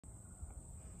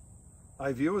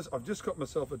Hey viewers, I've just got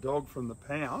myself a dog from the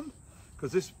pound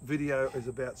because this video is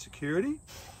about security.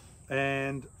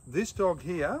 And this dog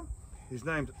here, his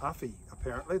name's Uffy,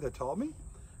 apparently, they told me.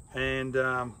 And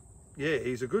yeah,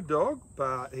 he's a good dog,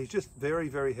 but he's just very,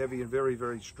 very heavy and very,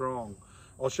 very strong.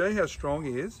 I'll show you how strong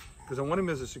he is because I want him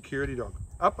as a security dog.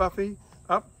 Up, Uffy,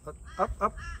 up, up,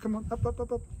 up, come on, up, up,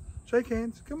 up, up. Shake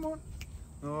hands, come on.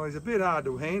 Oh, he's a bit hard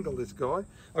to handle, this guy.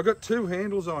 I've got two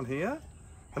handles on here,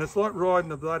 and it's like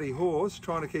riding a bloody horse,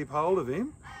 trying to keep hold of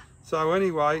him. So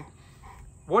anyway,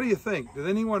 what do you think? Did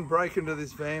anyone break into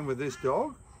this van with this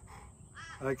dog?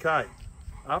 Okay,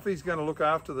 Uffy's going to look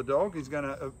after the dog. He's going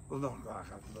to, not look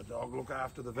after the dog, look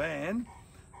after the van.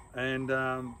 And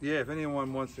yeah, if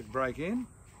anyone wants to break in,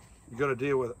 you've got to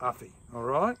deal with Uffy, all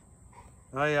right?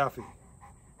 Hey Uffy,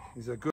 he's a good